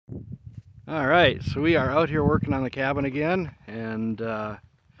All right, so we are out here working on the cabin again, and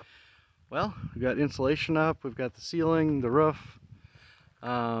well, we've got insulation up, we've got the ceiling, the roof,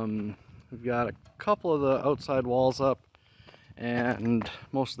 we've got a couple of the outside walls up, and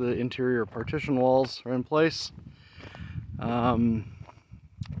most of the interior partition walls are in place.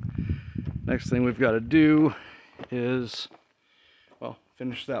 Next thing we've got to do is, well,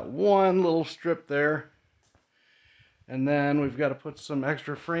 finish that one little strip there. And then we've got to put some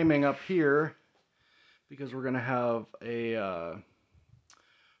extra framing up here because we're going to have a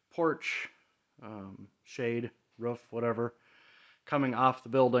porch, shade, roof, whatever, coming off the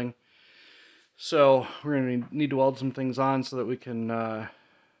building. So we're going to need to weld some things on so that we can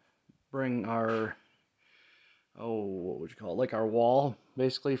bring our, what would you call it, like our wall,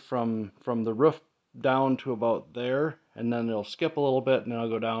 basically from the roof down to about there, and then it'll skip a little bit, and then I'll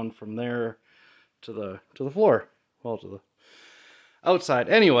go down from there to the floor. Well, to the outside.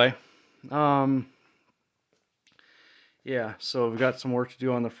 Anyway, yeah, so we've got some work to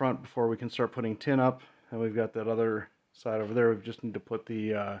do on the front before we can start putting tin up, and we've got that other side over there. We just need to put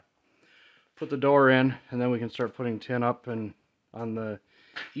the door in, and then we can start putting tin up and on the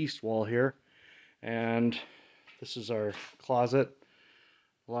east wall here. And this is our closet,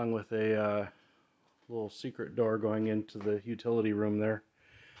 along with a little secret door going into the utility room there.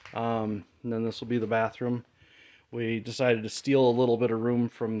 And then this will be the bathroom. We decided to steal a little bit of room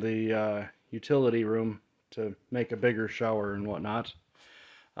from the utility room to make a bigger shower and whatnot.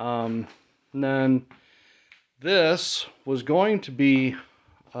 And then this was going to be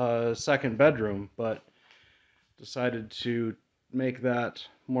a second bedroom, but decided to make that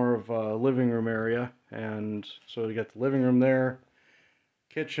more of a living room area. And so we got the living room there,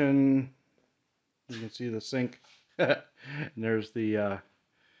 kitchen, you can see the sink, and there's the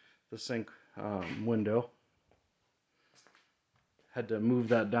sink window. Had to move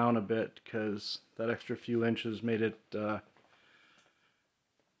that down a bit because that extra few inches made it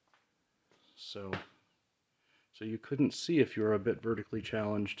so you couldn't see if you were a bit vertically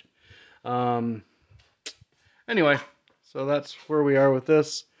challenged. Anyway, so that's where we are with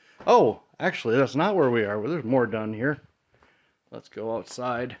this. Oh, actually, that's not where we are. There's more done here. Let's go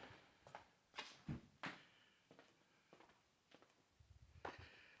outside.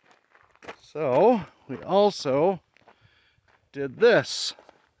 So we also did this.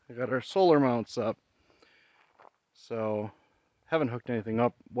 I got our solar mounts up. So haven't hooked anything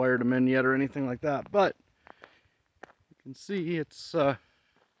up, wired them in yet or anything like that, but you can see it's got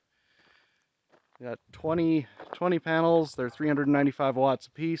 20 panels. They're 395 watts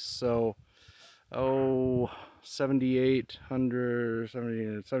a piece, so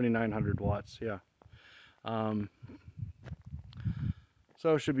 7,900 watts, yeah.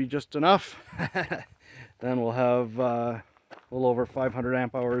 So it should be just enough. Then we'll have a little over 500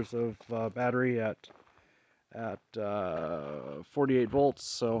 amp hours of battery at 48 volts,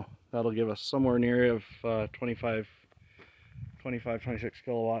 so that'll give us somewhere near of 26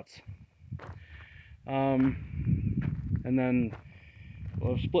 kilowatts. And then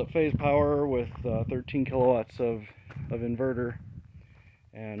we'll have split phase power with 13 kilowatts of inverter.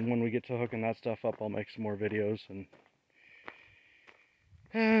 And when we get to hooking that stuff up, I'll make some more videos,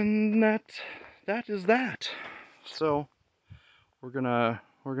 and that is that. So we're gonna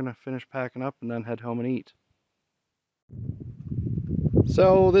finish packing up and then head home and eat.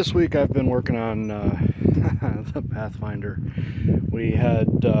 So this week I've been working on the Pathfinder. We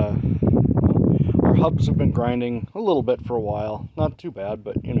had our hubs have been grinding a little bit for a while. Not too bad,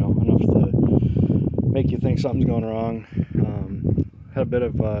 but you know, enough to make you think something's going wrong. Had a bit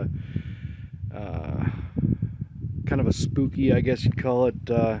of kind of a spooky, I guess you'd call it,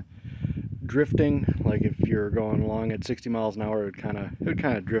 drifting. Like if you're going along at 60 miles an hour, it would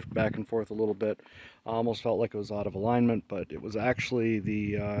kind of drift back and forth a little bit. I almost felt like it was out of alignment, but it was actually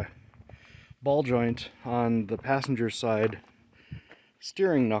the ball joint on the passenger side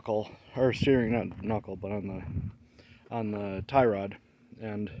steering knuckle, or steering, not knuckle, but on the tie rod.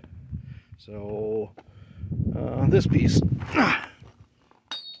 And so this piece,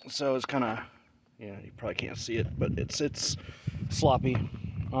 so it's kind of, yeah, you probably can't see it, but it's sloppy.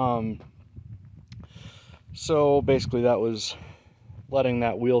 So basically that was letting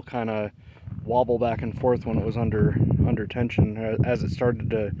that wheel kind of wobble back and forth when it was under tension as it started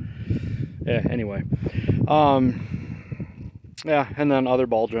to, yeah, anyway. Yeah, and then other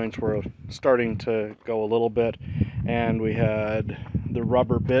ball joints were starting to go a little bit, and we had the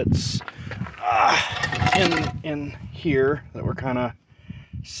rubber bits in here that were kind of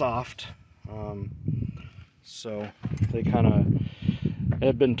soft. So they kind of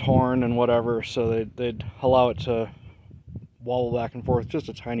had been torn and whatever, so they'd allow it to wobble back and forth just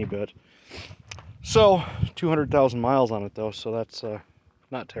a tiny bit. So 200,000 miles on it though, so that's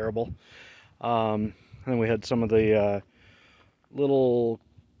not terrible. And then we had some of the little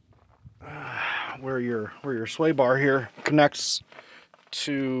where your sway bar here connects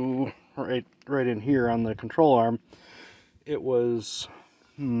to right in here on the control arm. It was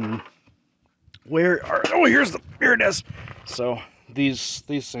here it is. So these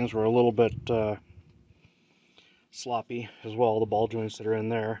things were a little bit sloppy as well, the ball joints that are in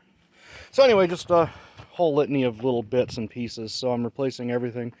there. So anyway, just a whole litany of little bits and pieces. So I'm replacing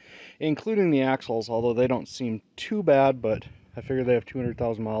everything, including the axles, although they don't seem too bad, but I figure they have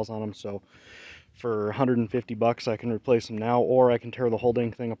 200,000 miles on them, so for 150 bucks I can replace them now, or I can tear the whole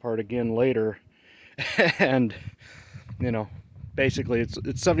dang thing apart again later. And you know, basically it's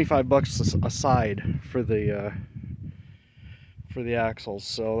 75 bucks a side for the axles,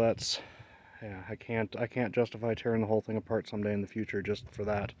 so that's, yeah, I can't justify tearing the whole thing apart someday in the future just for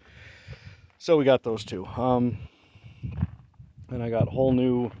that. So we got those two. And I got whole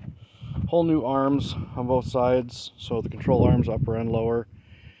new arms on both sides, so the control arms upper and lower.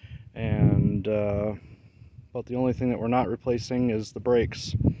 And but the only thing that we're not replacing is the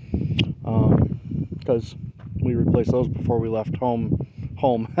brakes, because we replaced those before we left home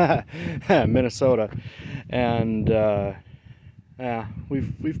Minnesota. And yeah,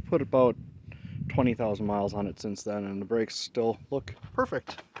 we've put about 20,000 miles on it since then, and the brakes still look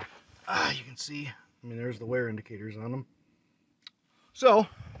perfect. You can see, I mean, there's the wear indicators on them. So,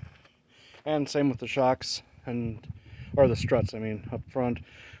 and same with the shocks, or the struts, I mean, up front.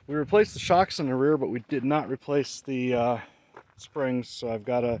 We replaced the shocks in the rear, but we did not replace the springs, so I've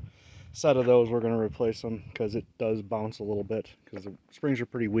got a set of those. We're going to replace them because it does bounce a little bit, because the springs are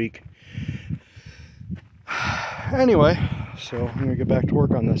pretty weak. Anyway, so I'm going to get back to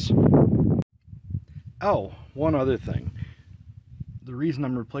work on this. Oh, one other thing. The reason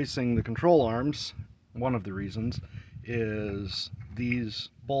I'm replacing the control arms, one of the reasons, is these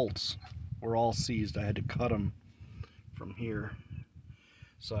bolts were all seized. I had to cut them from here,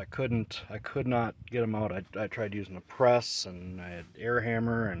 so I could not get them out. I tried using a press, and I had air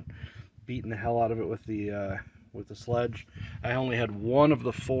hammer and beating the hell out of it with the sledge. I only had one of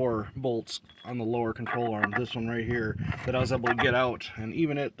the 4 bolts on the lower control arm, this one right here, that I was able to get out, and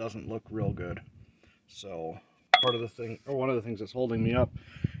even it doesn't look real good. So one of the things that's holding me up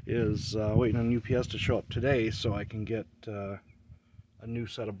is waiting on UPS to show up today so I can get a new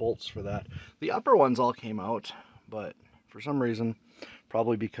set of bolts for that. The upper ones all came out, but for some reason,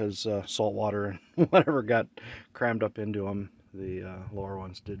 probably because salt water and whatever got crammed up into them, the lower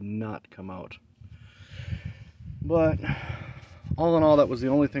ones did not come out. But all in all, that was the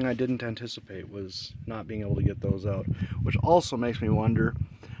only thing I didn't anticipate, was not being able to get those out, which also makes me wonder,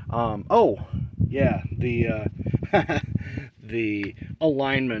 oh yeah, the the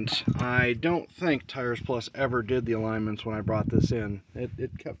alignment. I don't think Tires Plus ever did the alignments when I brought this in.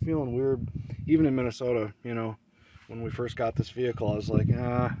 It kept feeling weird, even in Minnesota, you know, when we first got this vehicle. I was like,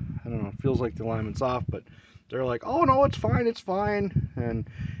 I don't know, it feels like the alignment's off, but they're like, oh no, it's fine, it's fine. And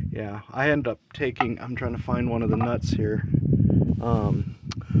yeah, I end up I'm trying to find one of the nuts here,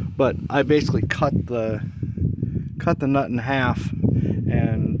 but I basically cut the nut in half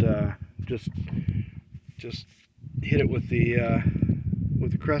and just hit it with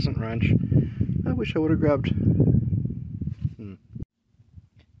the crescent wrench. I wish I would have grabbed.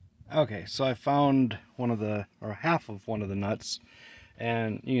 Okay, so I found half of one of the nuts,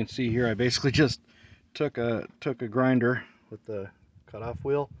 and you can see here I basically just took a grinder with the cutoff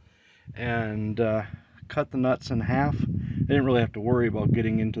wheel and cut the nuts in half. I didn't really have to worry about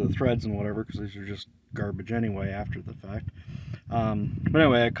getting into the threads and whatever, because these are just garbage anyway after the fact. But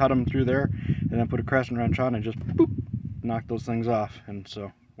anyway, I cut them through there and then put a crescent wrench on and just boop, knocked those things off, and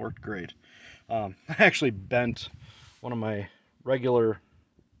so worked great. I actually bent one of my regular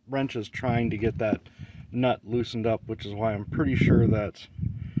wrenches trying to get that nut loosened up, which is why I'm pretty sure that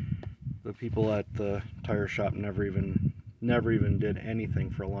the people at the tire shop never even did anything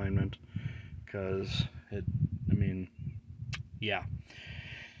for alignment, because I mean, yeah,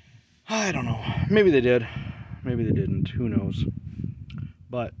 I don't know, maybe they did, maybe they didn't, who knows.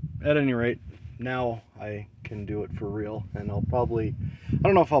 But at any rate, now I can do it for real, and I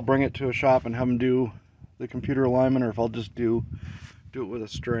don't know if I'll bring it to a shop and have them do the computer alignment, or if I'll just do it with a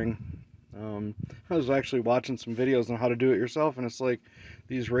string. I was actually watching some videos on how to do it yourself, and it's like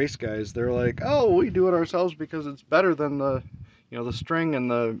these race guys, they're like, oh, we do it ourselves because it's better than the string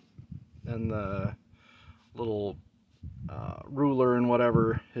and the little ruler and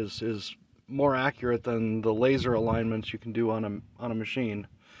whatever is more accurate than the laser alignments you can do on a machine.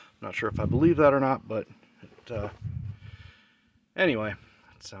 I'm not sure if I believe that or not, but Anyway,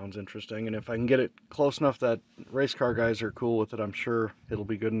 it sounds interesting, and if I can get it close enough that race car guys are cool with it, I'm sure it'll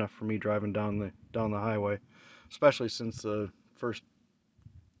be good enough for me driving down the highway. Especially since the first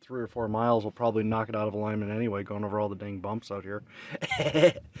 3 or 4 miles will probably knock it out of alignment anyway, going over all the dang bumps out here.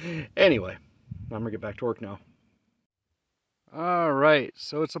 Anyway, I'm gonna get back to work now. All right,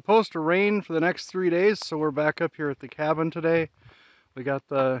 so it's supposed to rain for the next 3 days, so we're back up here at the cabin today. We got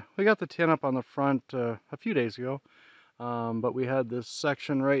the tin up on the front a few days ago, but we had this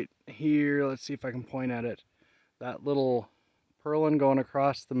section right here. Let's see if I can point at it. That little purlin going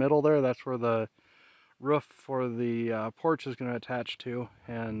across the middle there, that's where the roof for the porch is going to attach to,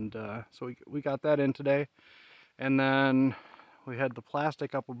 and so we got that in today. And then we had the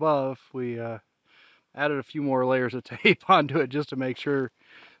plastic up above. We added a few more layers of tape onto it just to make sure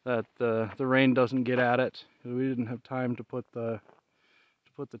that the rain doesn't get at it. We didn't have time to put the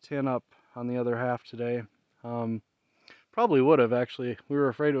tin up on the other half today. Probably would have actually. We were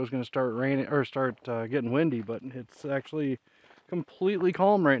afraid it was going to start raining or start getting windy, but it's actually completely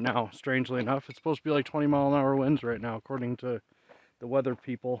calm right now. Strangely enough, it's supposed to be like 20-mile-an-hour winds right now, according to the weather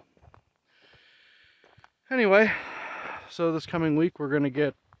people. Anyway, so this coming week we're going to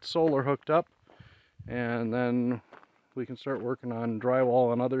get solar hooked up, and then we can start working on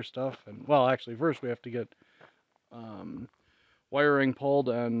drywall and other stuff. And well, actually, first we have to get wiring pulled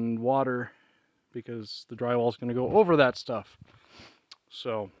and water, because the drywall is going to go over that stuff.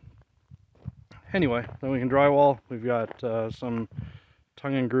 So anyway, then we can drywall. We've got some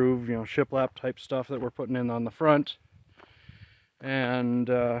tongue and groove, shiplap type stuff that we're putting in on the front, and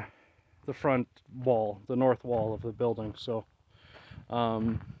the front wall, the north wall of the building. So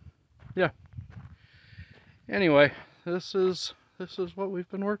yeah, anyway, this is what we've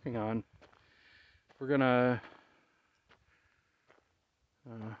been working on. We're gonna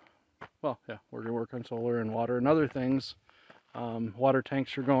we're gonna work on solar and water and other things. Water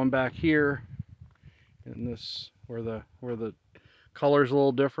tanks are going back here in this, where the color's a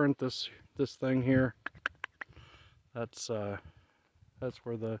little different. This thing here, that's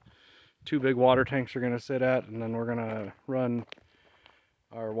where the 2 big water tanks are going to sit at, and then we're going to run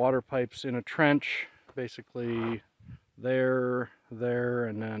our water pipes in a trench, basically there,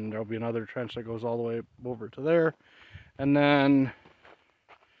 and then there'll be another trench that goes all the way over to there, and then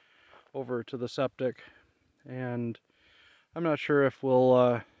over to the septic. And I'm not sure if we'll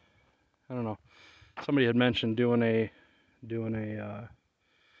I don't know, somebody had mentioned doing a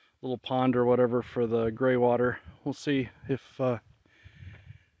little pond or whatever for the gray water. We'll see if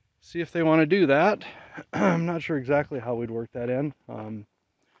they want to do that. I'm not sure exactly how we'd work that in,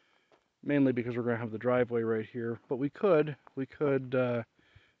 mainly because we're going to have the driveway right here. But we could do a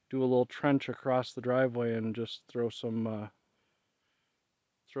little trench across the driveway and just throw some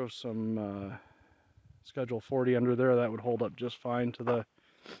Schedule 40 under there. That would hold up just fine to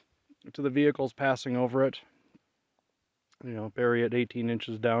the vehicles passing over it. Bury it 18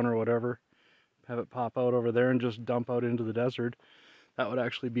 inches down or whatever, have it pop out over there and just dump out into the desert. That would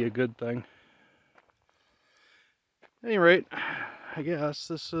actually be a good thing. At any rate, I guess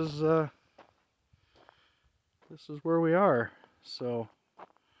this is where we are. So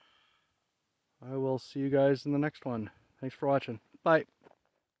I will see you guys in the next one. Thanks for watching. Bye.